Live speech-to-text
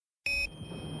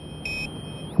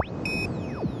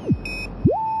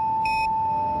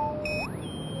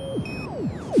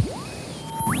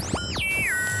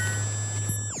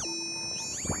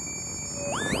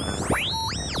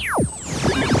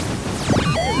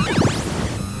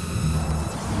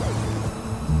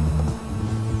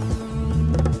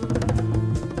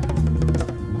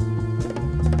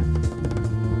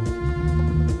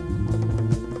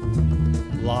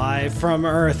From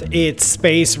Earth, it's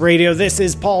Space Radio. This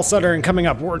is Paul Sutter, and coming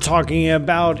up, we're talking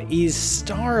about is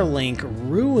Starlink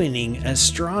ruining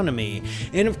astronomy?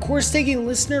 And of course, taking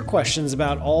listener questions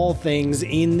about all things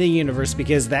in the universe,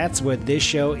 because that's what this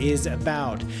show is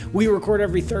about. We record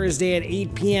every Thursday at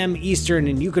 8 p.m. Eastern,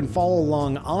 and you can follow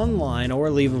along online or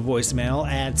leave a voicemail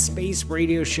at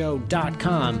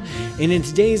spaceradioshow.com. And in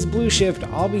today's Blue Shift,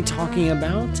 I'll be talking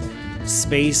about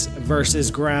space versus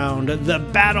ground. The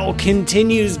battle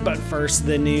continues, but first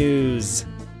the news.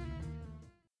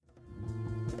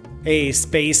 Hey,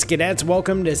 Space Cadets,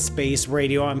 welcome to Space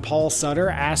Radio. I'm Paul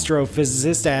Sutter,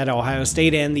 astrophysicist at Ohio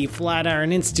State and the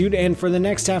Flatiron Institute, and for the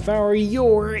next half hour,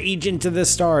 your agent to the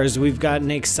stars. We've got an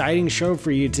exciting show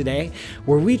for you today,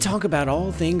 where we talk about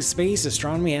all things space,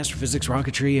 astronomy, astrophysics,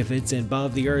 rocketry. If it's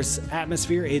above the Earth's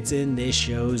atmosphere, it's in this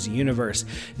show's universe.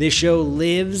 This show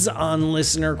lives on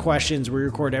listener questions. We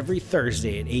record every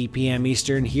Thursday at 8 p.m.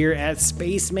 Eastern here at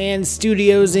Spaceman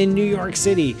Studios in New York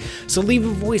City. So leave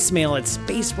a voicemail at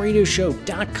spaceradioshow.com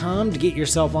to get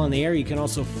yourself on the air. You can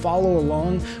also follow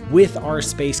along with our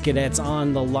Space Cadets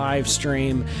on the live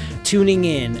stream, tuning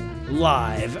in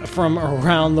live from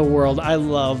around the world. I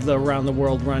love the around the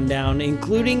world rundown,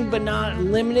 including but not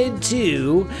limited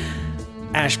to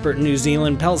Ashburton, New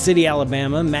Zealand, Pell City,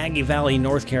 Alabama, Maggie Valley,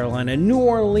 North Carolina, New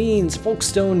Orleans,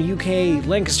 Folkestone, UK,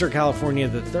 Lancaster, California,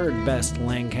 the third best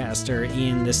Lancaster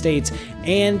in the States,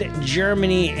 and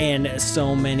Germany, and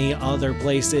so many other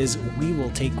places. We will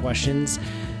take questions.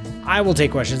 I will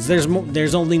take questions.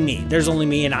 There's only me. There's only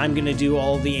me, and I'm going to do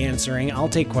all the answering. I'll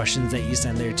take questions that you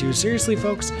send there too. Seriously,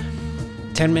 folks,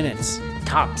 10 minutes,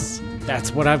 tops.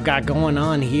 That's what I've got going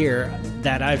on here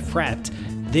that I've prepped.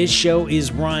 This show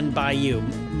is run by you,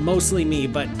 mostly me,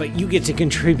 but you get to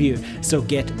contribute, so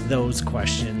get those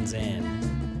questions in.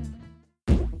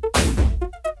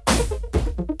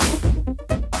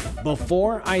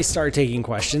 Before I start taking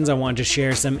questions, I want to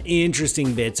share some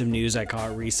interesting bits of news I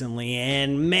caught recently,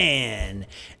 and man,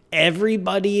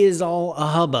 everybody is all a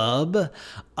hubbub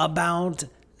about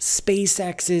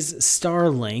SpaceX's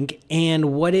Starlink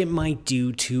and what it might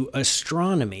do to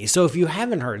astronomy. So if you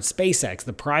haven't heard, SpaceX,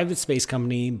 the private space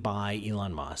company by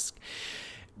Elon Musk,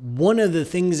 one of the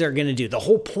things they're going to do, the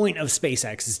whole point of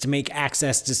SpaceX is to make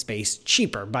access to space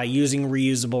cheaper by using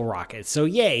reusable rockets. So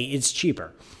yay, it's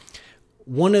cheaper.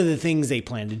 One of the things they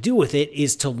plan to do with it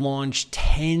is to launch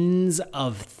tens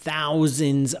of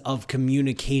thousands of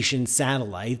communication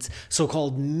satellites,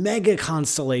 so-called mega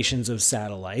constellations of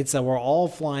satellites that will all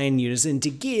fly in unison to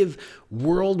give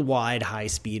worldwide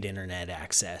high-speed internet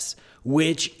access,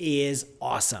 which is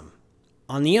awesome.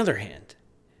 On the other hand,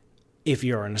 if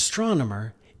you're an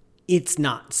astronomer, it's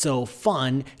not so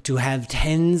fun to have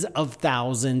tens of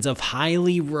thousands of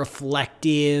highly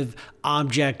reflective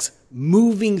objects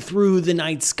moving through the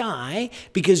night sky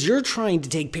because you're trying to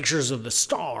take pictures of the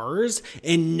stars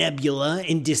and nebula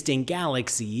and distant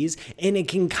galaxies, and it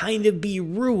can kind of be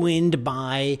ruined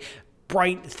by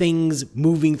bright things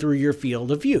moving through your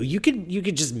field of view. You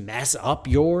could just mess up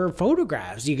your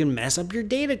photographs. You can mess up your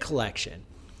data collection.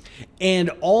 And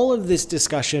all of this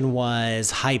discussion was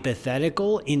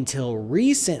hypothetical until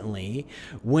recently,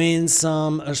 when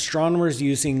some astronomers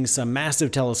using some massive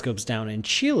telescopes down in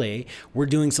Chile were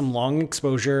doing some long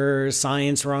exposure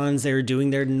science runs. They were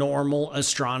doing their normal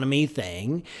astronomy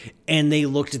thing, and they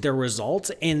looked at their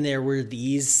results, and there were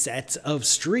these sets of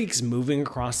streaks moving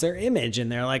across their image.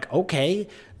 And they're like, okay,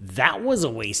 that was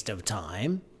a waste of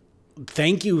time.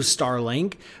 Thank you,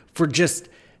 Starlink, for just...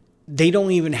 They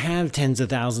don't even have tens of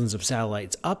thousands of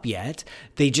satellites up yet.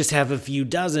 They just have a few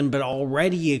dozen, but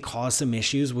already it caused some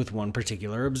issues with one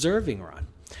particular observing run.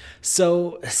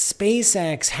 So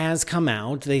SpaceX has come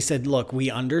out. They said, look,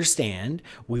 we understand.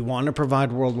 We want to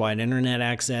provide worldwide internet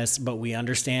access, but we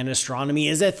understand astronomy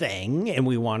is a thing, and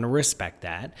we want to respect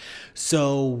that.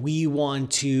 So we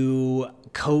want to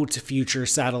coat future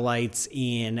satellites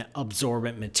in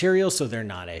absorbent material so they're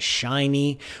not as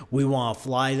shiny. We want to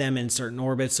fly them in certain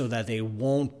orbits so that they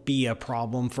won't be a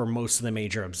problem for most of the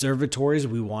major observatories.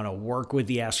 We want to work with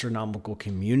the astronomical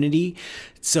community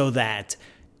so that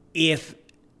if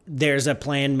there's a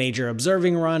planned major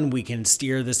observing run, we can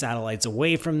steer the satellites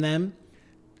away from them.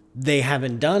 They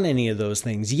haven't done any of those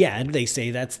things yet. They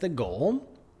say that's the goal.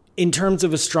 In terms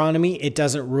of astronomy, it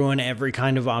doesn't ruin every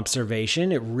kind of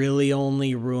observation. It really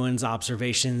only ruins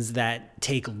observations that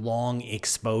take long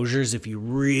exposures. If you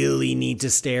really need to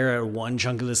stare at one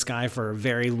chunk of the sky for a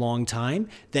very long time,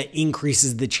 that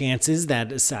increases the chances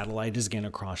that a satellite is going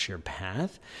to cross your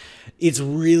path. It's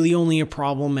really only a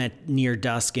problem at near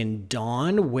dusk and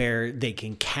dawn, where they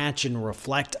can catch and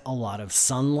reflect a lot of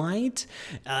sunlight.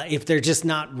 If they're just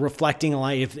not reflecting a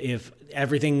light, if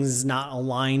everything's not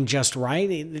aligned just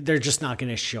right, they're just not going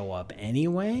to show up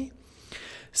anyway.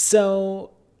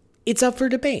 So it's up for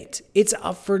debate.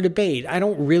 I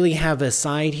don't really have a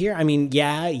side here. I mean,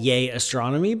 yeah, yay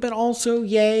astronomy, but also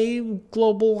yay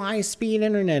global high-speed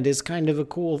internet is kind of a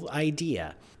cool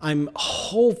idea. I'm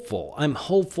hopeful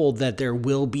that there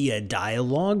will be a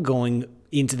dialogue going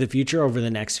into the future over the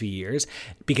next few years,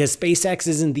 because SpaceX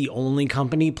isn't the only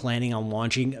company planning on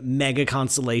launching mega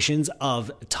constellations of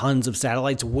tons of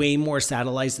satellites, way more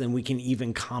satellites than we can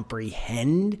even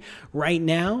comprehend right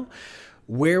now.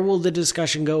 Where will the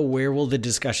discussion go? Where will the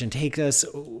discussion take us?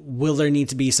 Will there need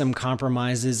to be some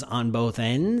compromises on both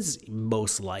ends?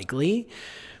 Most likely.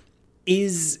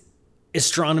 Is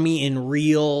astronomy in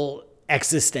real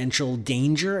existential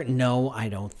danger? No, I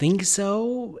don't think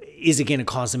so. Is it going to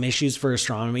cause some issues for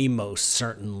astronomy? Most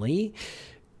certainly.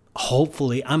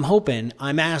 Hopefully,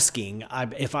 I'm asking.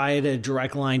 If I had a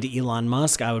direct line to Elon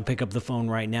Musk, I would pick up the phone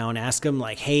right now and ask him,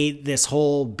 like, hey, this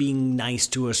whole being nice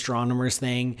to astronomers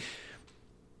thing,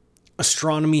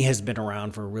 astronomy has been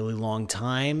around for a really long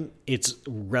time. It's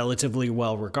relatively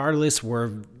well regardless.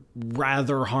 We're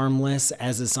rather harmless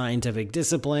as a scientific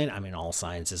discipline. I mean, all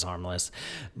science is harmless,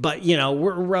 but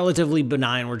we're relatively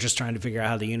benign. We're just trying to figure out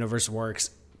how the universe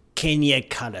works. Can you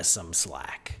cut us some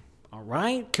slack? All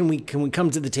right. Can we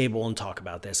come to the table and talk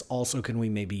about this? Also, can we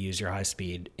maybe use your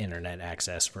high-speed internet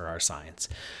access for our science?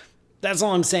 That's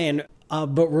all I'm saying.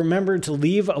 But remember to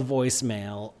leave a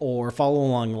voicemail or follow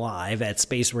along live at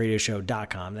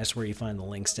spaceradioshow.com. That's where you find the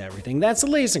links to everything. That's the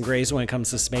latest and greatest when it comes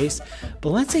to space. But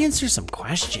let's answer some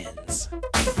questions.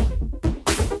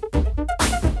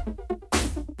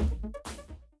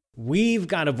 We've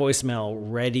got a voicemail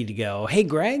ready to go. Hey,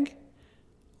 Greg,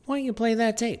 why don't you play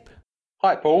that tape?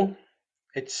 Hi, Paul.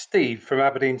 It's Steve from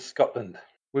Aberdeen, Scotland.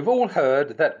 We've all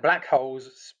heard that black holes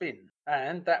spin,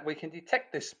 and that we can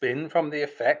detect this spin from the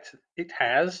effect it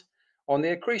has on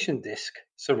the accretion disk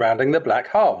surrounding the black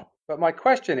hole. But my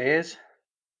question is,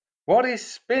 what is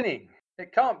spinning?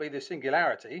 It can't be the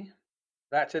singularity.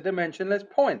 That's a dimensionless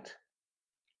point.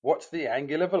 What's the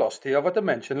angular velocity of a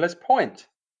dimensionless point?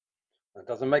 That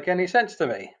doesn't make any sense to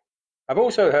me. I've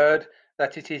also heard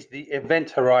that it is the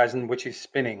event horizon which is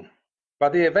spinning.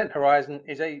 But the event horizon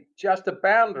is just a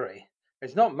boundary.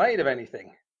 It's not made of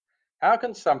anything. How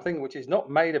can something which is not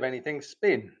made of anything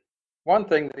spin? One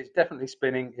thing that is definitely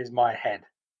spinning is my head.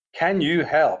 Can you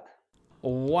help?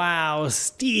 Wow,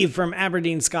 Steve from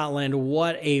Aberdeen, Scotland.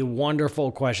 What a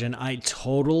wonderful question. I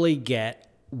totally get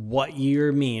what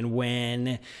you mean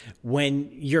when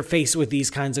you're faced with these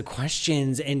kinds of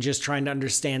questions and just trying to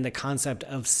understand the concept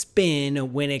of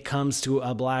spin when it comes to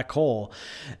a black hole.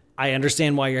 I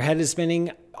understand why your head is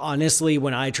spinning. Honestly,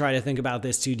 when I try to think about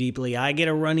this too deeply, I get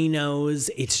a runny nose.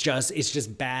 It's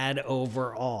just bad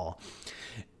overall.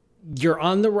 You're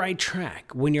on the right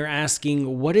track when you're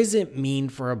asking, what does it mean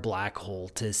for a black hole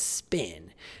to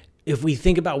spin? If we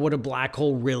think about what a black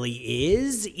hole really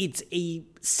is, it's a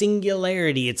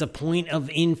singularity. It's a point of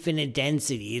infinite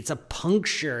density. It's a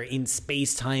puncture in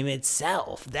space-time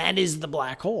itself. That is the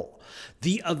black hole.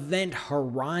 The event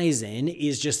horizon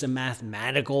is just a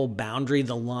mathematical boundary,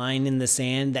 the line in the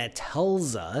sand that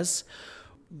tells us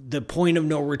the point of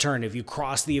no return. If you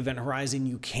cross the event horizon,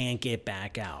 you can't get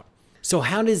back out. So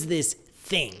how does this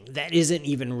thing that isn't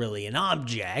even really an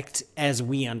object, as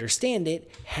we understand it,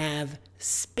 have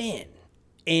spin?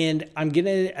 And I'm going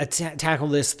to tackle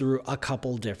this through a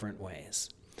couple different ways.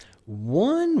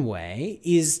 One way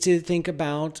is to think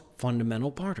about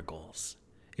fundamental particles.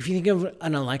 If you think of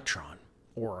an electron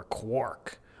or a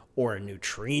quark or a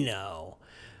neutrino,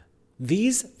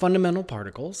 these fundamental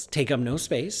particles take up no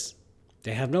space,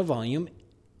 they have no volume,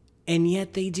 and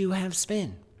yet they do have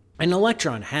spin. An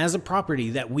electron has a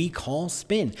property that we call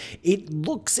spin. It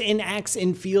looks and acts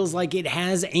and feels like it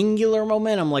has angular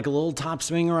momentum, like a little top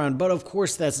spinning around. But of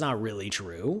course, that's not really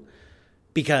true,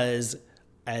 because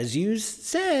as you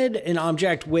said, an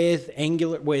object with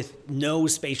no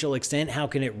spatial extent, how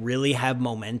can it really have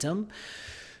momentum?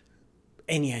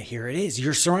 And yet here it is.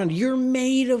 You're surrounded. You're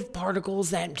made of particles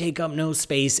that take up no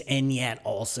space and yet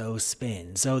also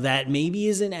spin. So that maybe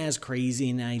isn't as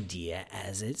crazy an idea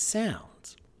as it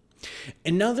sounds.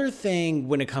 Another thing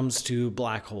when it comes to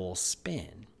black hole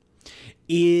spin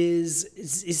is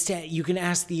that you can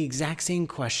ask the exact same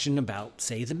question about,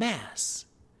 say, the mass.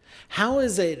 How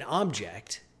is an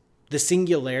object, the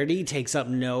singularity takes up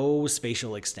no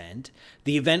spatial extent,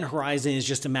 the event horizon is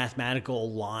just a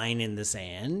mathematical line in the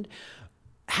sand,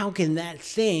 how can that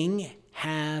thing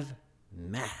have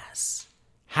mass?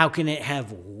 How can it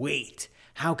have weight?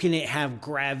 How can it have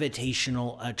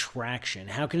gravitational attraction?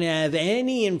 How can it have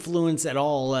any influence at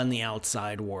all on the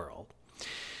outside world?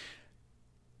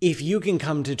 If you can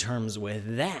come to terms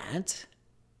with that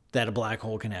a black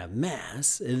hole can have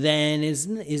mass, then is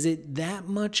it that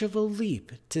much of a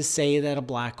leap to say that a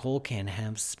black hole can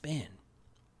have spin?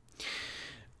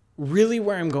 Really,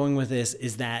 where I'm going with this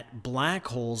is that black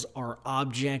holes are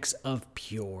objects of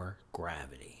pure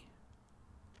gravity.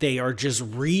 They are just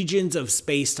regions of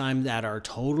space-time that are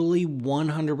totally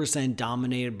 100%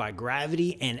 dominated by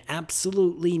gravity and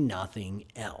absolutely nothing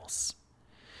else.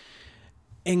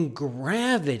 And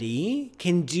gravity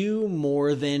can do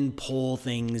more than pull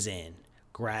things in.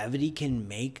 Gravity can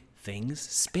make things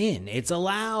spin. It's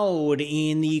allowed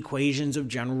in the equations of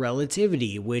general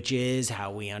relativity, which is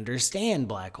how we understand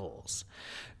black holes.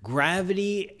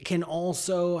 Gravity can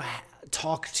also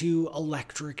talk to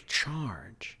electric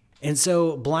charge. And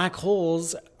so black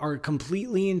holes are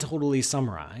completely and totally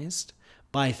summarized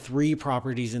by three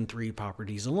properties and three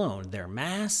properties alone: their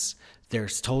mass, their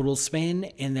total spin,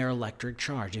 and their electric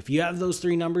charge. If you have those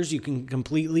three numbers, you can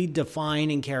completely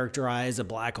define and characterize a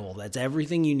black hole. That's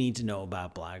everything you need to know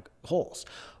about black holes.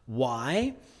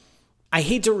 Why? I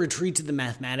hate to retreat to the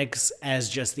mathematics as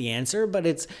just the answer, but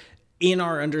it's in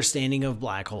our understanding of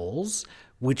black holes,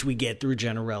 which we get through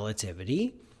general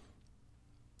relativity.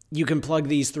 You can plug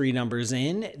these three numbers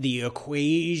in. The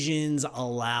equations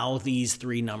allow these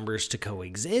three numbers to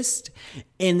coexist,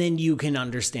 and then you can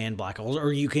understand black holes,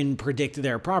 or you can predict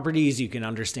their properties, you can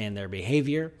understand their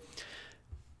behavior.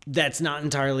 That's not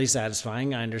entirely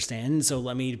satisfying, I understand, so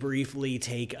let me briefly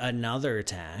take another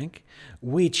tack,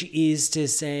 which is to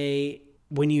say,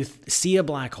 when you see a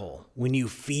black hole, when you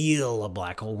feel a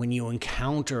black hole, when you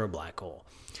encounter a black hole,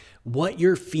 what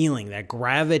you're feeling, that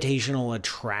gravitational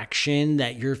attraction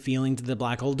that you're feeling to the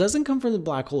black hole, doesn't come from the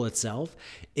black hole itself.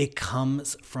 It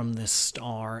comes from the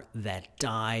star that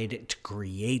died to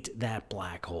create that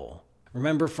black hole.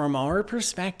 Remember, from our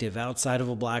perspective, outside of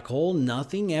a black hole,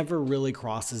 nothing ever really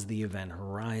crosses the event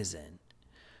horizon.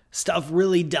 Stuff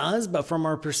really does, but from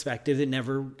our perspective,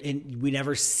 we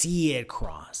never see it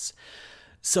cross.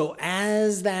 So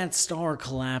as that star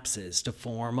collapses to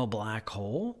form a black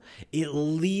hole, it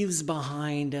leaves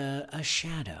behind a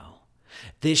shadow.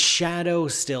 This shadow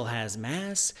still has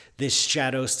mass. This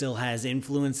shadow still has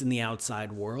influence in the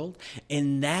outside world.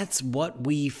 And that's what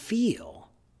we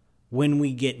feel when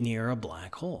we get near a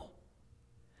black hole.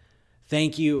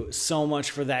 Thank you so much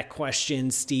for that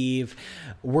question, Steve.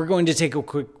 We're going to take a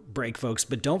quick break, folks,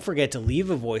 but don't forget to leave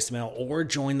a voicemail or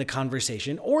join the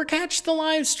conversation or catch the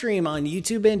live stream on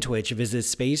YouTube and Twitch. Visit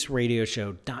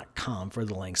spaceradioshow.com for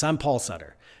the links. I'm Paul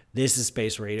Sutter. This is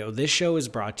Space Radio. This show is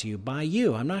brought to you by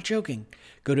you. I'm not joking.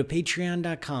 Go to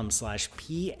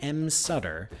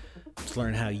patreon.com/PMSutter to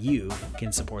learn how you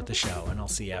can support the show, and I'll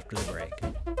see you after the break.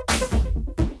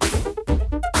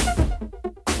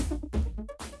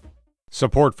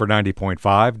 Support for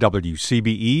 90.5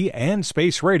 WCBE and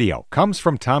Space Radio comes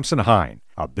from Thompson Hine,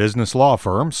 a business law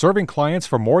firm serving clients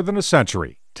for more than a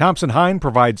century. Thompson Hine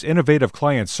provides innovative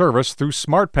client service through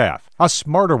SmartPath, a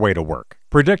smarter way to work,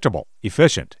 predictable,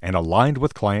 efficient, and aligned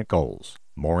with client goals.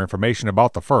 More information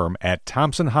about the firm at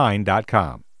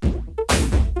thompsonhine.com.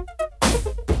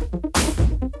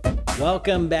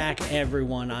 Welcome back,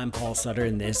 everyone. I'm Paul Sutter,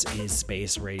 and this is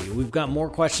Space Radio. We've got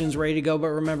more questions ready to go, but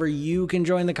remember, you can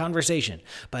join the conversation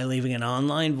by leaving an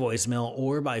online voicemail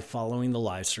or by following the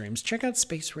live streams. Check out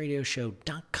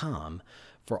spaceradioshow.com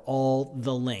for all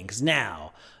the links.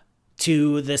 Now,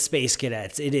 to the Space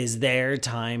Cadets, it is their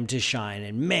time to shine,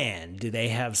 and man, do they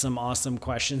have some awesome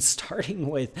questions, starting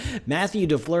with Matthew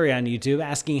DeFleury on YouTube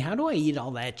asking, how do I eat all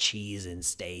that cheese and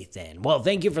stay thin? Well,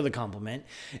 thank you for the compliment.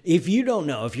 If you don't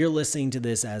know, if you're listening to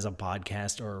this as a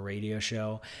podcast or a radio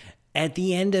show, at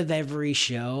the end of every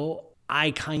show,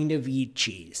 I kind of eat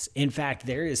cheese. In fact,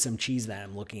 there is some cheese that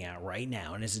I'm looking at right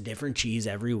now, and it's a different cheese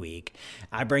every week.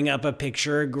 I bring up a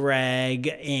picture of Greg,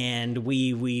 and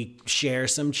we share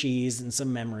some cheese and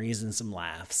some memories and some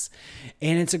laughs.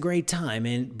 And it's a great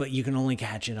time, but you can only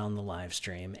catch it on the live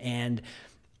stream. And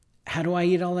how do I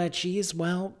eat all that cheese?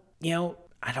 Well,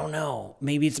 I don't know.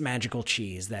 Maybe it's magical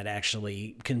cheese that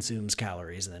actually consumes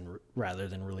calories rather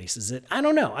than releases it. I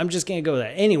don't know. I'm just going to go with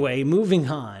that. Anyway, moving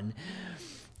on.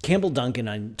 Campbell Duncan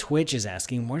on Twitch is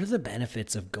asking, what are the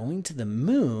benefits of going to the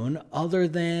moon other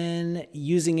than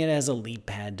using it as a leap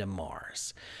pad to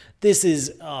Mars? This is,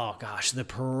 the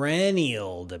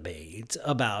perennial debate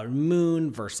about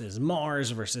moon versus Mars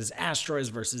versus asteroids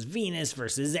versus Venus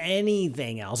versus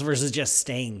anything else versus just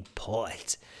staying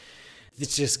put. It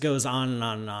just goes on and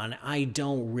on and on. I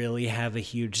don't really have a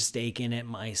huge stake in it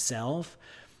myself.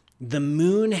 The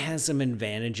moon has some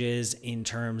advantages in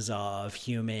terms of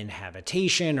human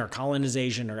habitation or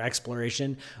colonization or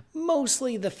exploration.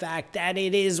 Mostly the fact that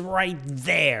it is right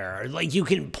there. Like you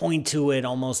can point to it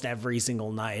almost every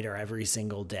single night or every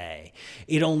single day.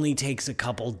 It only takes a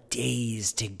couple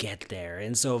days to get there.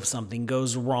 And so if something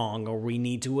goes wrong or we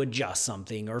need to adjust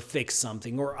something or fix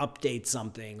something or update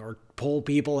something or pull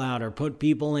people out or put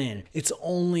people in, it's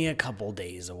only a couple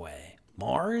days away.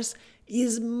 Mars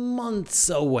is months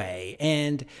away,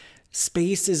 and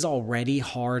space is already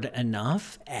hard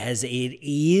enough as it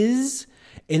is.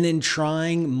 And then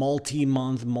trying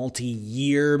multi-month,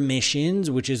 multi-year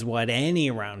missions, which is what any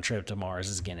round trip to Mars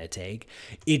is going to take,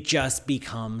 it just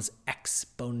becomes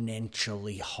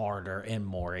exponentially harder and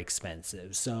more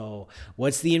expensive. So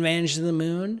what's the advantage of the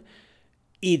moon?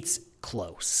 It's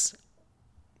close.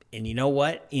 And you know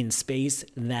what? In space,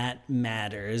 that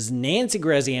matters. Nancy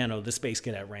Graziano, the Space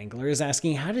Cadet Wrangler, is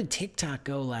asking, how did TikTok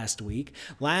go last week?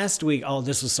 Oh,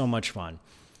 this was so much fun.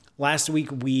 Last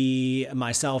week,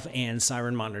 myself and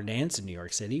Siren Modern Dance in New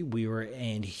York City, we were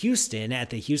in Houston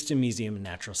at the Houston Museum of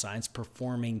Natural Science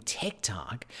performing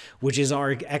TikTok, which is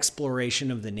our exploration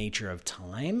of the nature of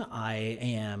time. I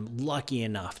am lucky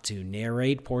enough to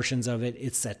narrate portions of it.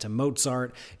 It's set to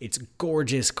Mozart. It's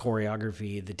gorgeous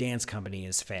choreography. The dance company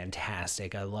is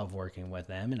fantastic. I love working with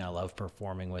them and I love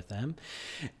performing with them.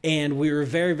 And we were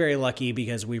very, very lucky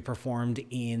because we performed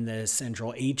in the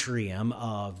central atrium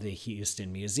of the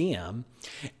Houston Museum.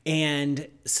 And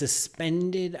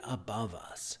suspended above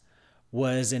us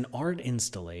was an art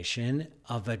installation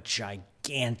of a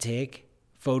gigantic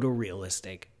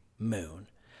photorealistic moon.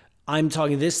 I'm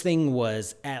talking, this thing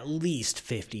was at least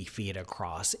 50 feet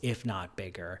across, if not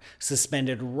bigger,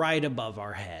 suspended right above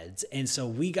our heads. And so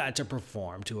we got to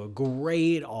perform to a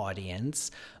great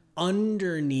audience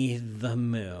underneath the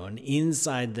moon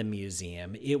inside the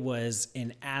museum. It was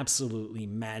an absolutely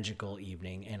magical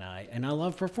evening, and I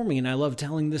love performing, and I love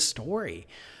telling the story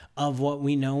of what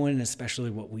we know and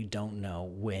especially what we don't know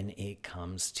when it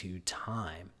comes to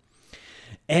time.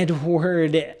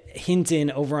 Edward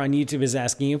Hinton over on YouTube is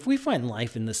asking, if we find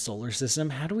life in the solar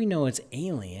system, how do we know it's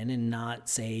alien and not,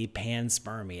 say,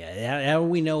 panspermia? How do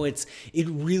we know it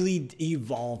really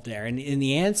evolved there? And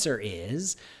the answer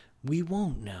is, we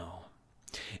won't know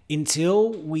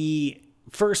until we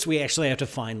actually have to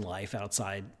find life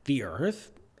outside the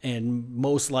Earth, and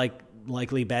most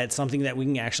likely bet something that we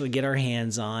can actually get our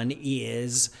hands on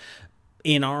is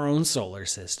in our own solar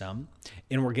system.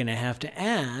 And we're going to have to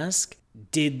ask,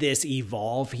 did this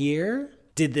evolve here?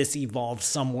 Did this evolve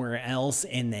somewhere else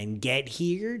and then get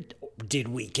here? Did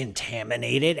we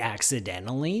contaminate it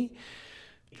accidentally?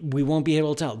 We won't be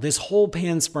able to tell. This whole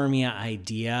panspermia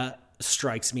idea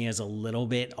strikes me as a little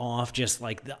bit off, just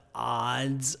like the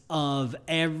odds of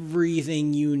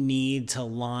everything you need to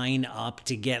line up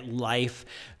to get life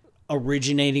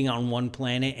originating on one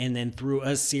planet and then through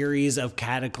a series of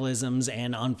cataclysms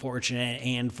and unfortunate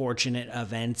and fortunate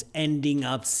events ending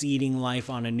up seeding life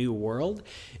on a new world.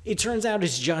 It turns out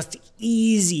it's just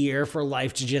easier for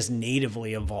life to just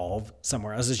natively evolve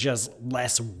somewhere else. It's just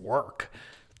less work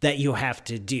that you have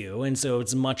to do, and so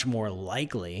it's much more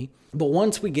likely. But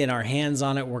once we get our hands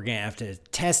on it, we're going to have to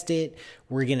test it.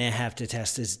 We're going to have to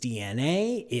test its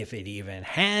DNA, if it even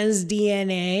has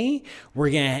DNA.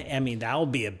 That'll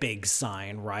be a big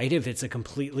sign, right? If it's a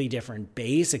completely different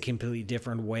base, a completely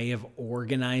different way of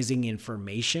organizing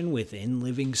information within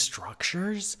living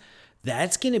structures,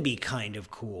 that's going to be kind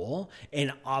of cool.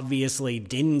 And obviously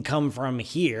didn't come from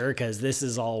here because this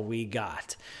is all we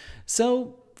got.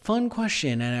 So, fun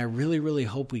question, and I really, really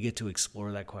hope we get to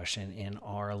explore that question in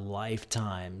our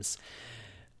lifetimes.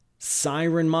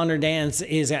 Siren Modern Dance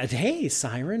is at, hey,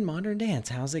 Siren Modern Dance,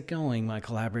 how's it going? My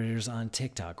collaborators on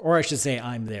TikTok, or I should say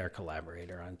I'm their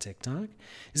collaborator on TikTok,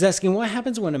 is asking what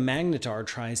happens when a magnetar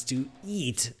tries to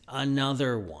eat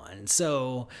another one.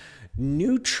 So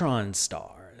neutron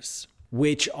stars,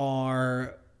 which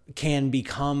can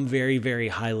become very, very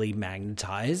highly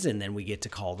magnetized, and then we get to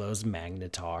call those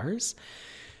magnetars.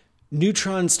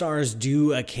 Neutron stars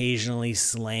do occasionally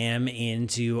slam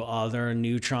into other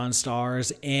neutron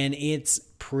stars, and it's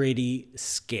pretty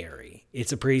scary.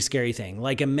 It's a pretty scary thing.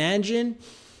 Like, imagine,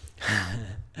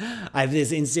 I have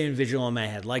this instant visual in my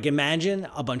head. Like, imagine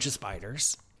a bunch of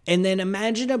spiders, and then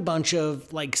imagine a bunch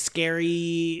of, like,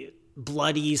 scary,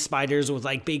 bloody spiders with,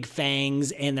 like, big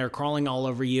fangs, and they're crawling all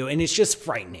over you, and it's just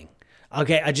frightening.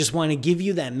 Okay, I just want to give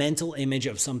you that mental image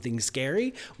of something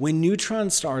scary. When neutron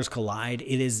stars collide,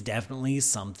 it is definitely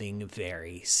something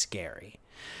very scary.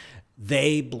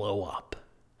 They blow up.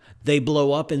 They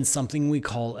blow up in something we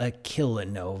call a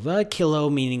kilonova.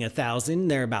 Kilo meaning 1,000.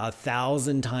 They're about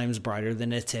 1,000 times brighter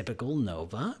than a typical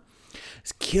nova.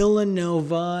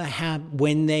 Kilonova,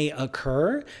 when they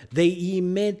occur, they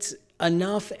emit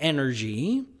enough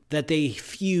energy that they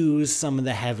fuse some of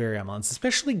the heavier elements,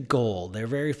 especially gold. They're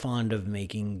very fond of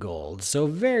making gold. So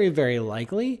very, very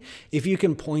likely, if you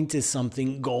can point to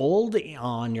something gold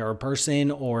on your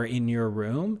person or in your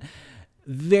room,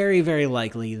 very, very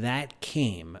likely that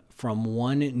came from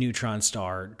one neutron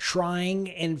star trying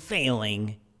and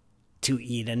failing to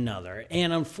eat another.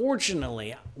 And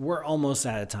unfortunately, we're almost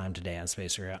out of time today on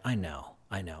Space Radio. I know,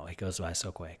 it goes by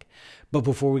so quick. But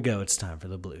before we go, it's time for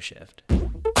the Blue Shift.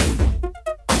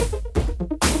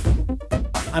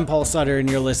 I'm Paul Sutter, and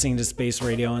you're listening to Space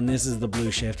Radio, and this is the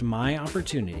Blue Shift, my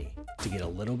opportunity to get a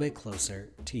little bit closer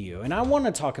to you. And I want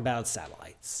to talk about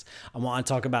satellites. I want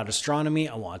to talk about astronomy.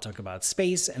 I want to talk about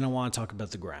space, and I want to talk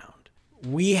about the ground.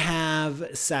 We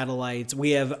have satellites.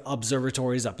 We have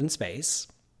observatories up in space.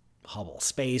 Hubble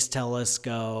Space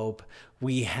Telescope.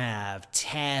 We have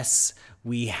TESS.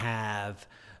 We have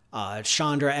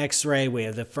Chandra X-ray. We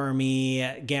have the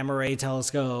Fermi Gamma Ray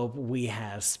Telescope. We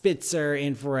have Spitzer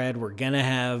Infrared. We're going to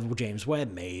have James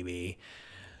Webb, maybe.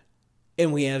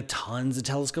 And we have tons of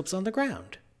telescopes on the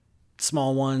ground.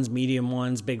 Small ones, medium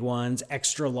ones, big ones,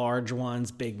 extra large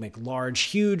ones, big, large,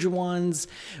 huge ones.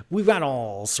 We've got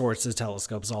all sorts of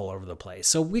telescopes all over the place.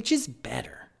 So which is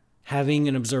better? Having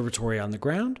an observatory on the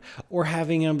ground or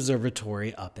having an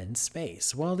observatory up in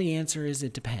space? Well, the answer is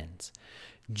it depends.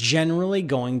 Generally,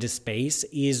 going to space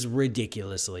is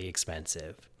ridiculously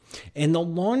expensive. And the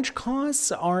launch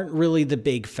costs aren't really the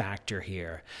big factor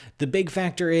here. The big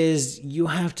factor is you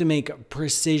have to make a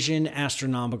precision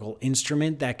astronomical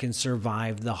instrument that can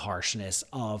survive the harshness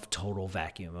of total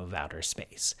vacuum of outer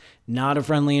space. Not a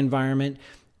friendly environment.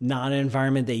 Not an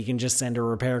environment that you can just send a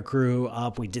repair crew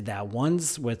up. We did that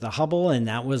once with the Hubble, and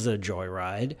that was a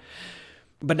joyride.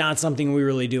 But not something we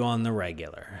really do on the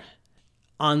regular.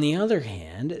 On the other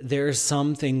hand, there are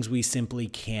some things we simply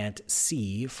can't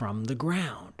see from the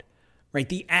ground, right?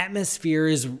 The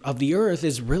atmosphere of the Earth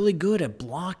is really good at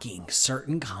blocking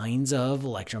certain kinds of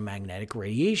electromagnetic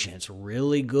radiation. It's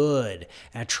really good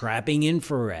at trapping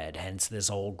infrared, hence this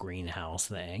whole greenhouse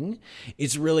thing.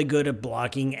 It's really good at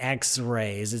blocking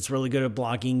X-rays. It's really good at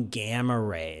blocking gamma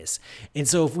rays. And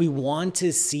so if we want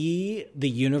to see the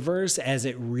universe as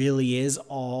it really is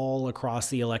all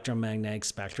across the electromagnetic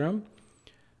spectrum,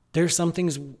 there's some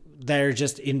things that are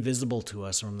just invisible to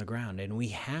us from the ground, and we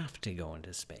have to go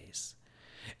into space.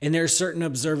 And there are certain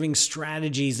observing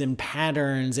strategies and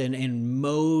patterns and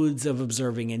modes of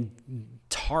observing and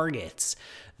targets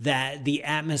that the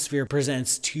atmosphere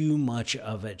presents too much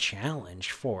of a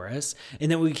challenge for us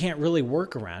and that we can't really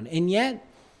work around. And yet,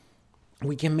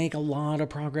 we can make a lot of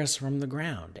progress from the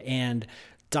ground. And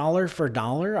dollar for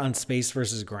dollar on space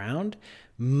versus ground,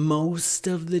 most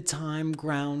of the time,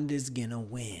 ground is going to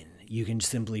win. You can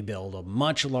simply build a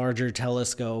much larger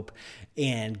telescope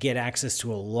and get access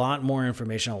to a lot more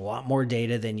information, a lot more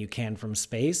data than you can from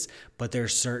space. But there are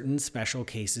certain special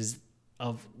cases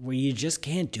of where you just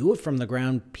can't do it from the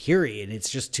ground, period. It's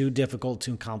just too difficult,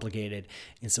 too complicated.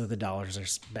 And so the dollars are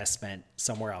best spent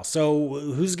somewhere else. So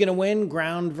who's going to win,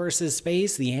 ground versus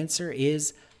space? The answer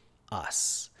is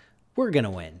us. We're going to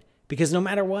win. Because no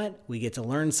matter what, we get to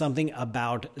learn something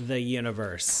about the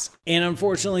universe. And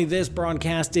unfortunately, this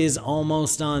broadcast is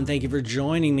almost done. Thank you for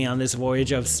joining me on this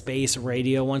voyage of Space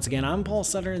Radio. Once again, I'm Paul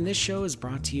Sutter, and this show is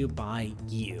brought to you by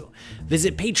you.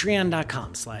 Visit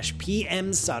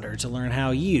patreon.com/PM Sutter to learn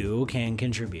how you can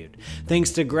contribute.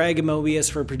 Thanks to Greg Mobius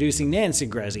for producing, Nancy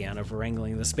Graziano for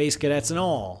wrangling the Space Cadets, and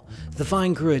all the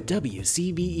fine crew at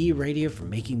WCBE Radio for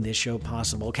making this show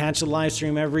possible. Catch the live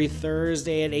stream every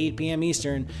Thursday at 8 p.m.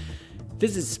 Eastern.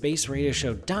 Visit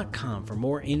spaceradioshow.com for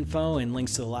more info and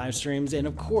links to the live streams. And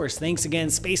of course, thanks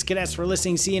again, Space Cadets, for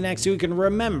listening. See you next week. And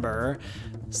remember,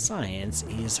 science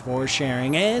is for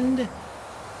sharing and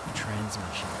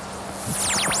transmission.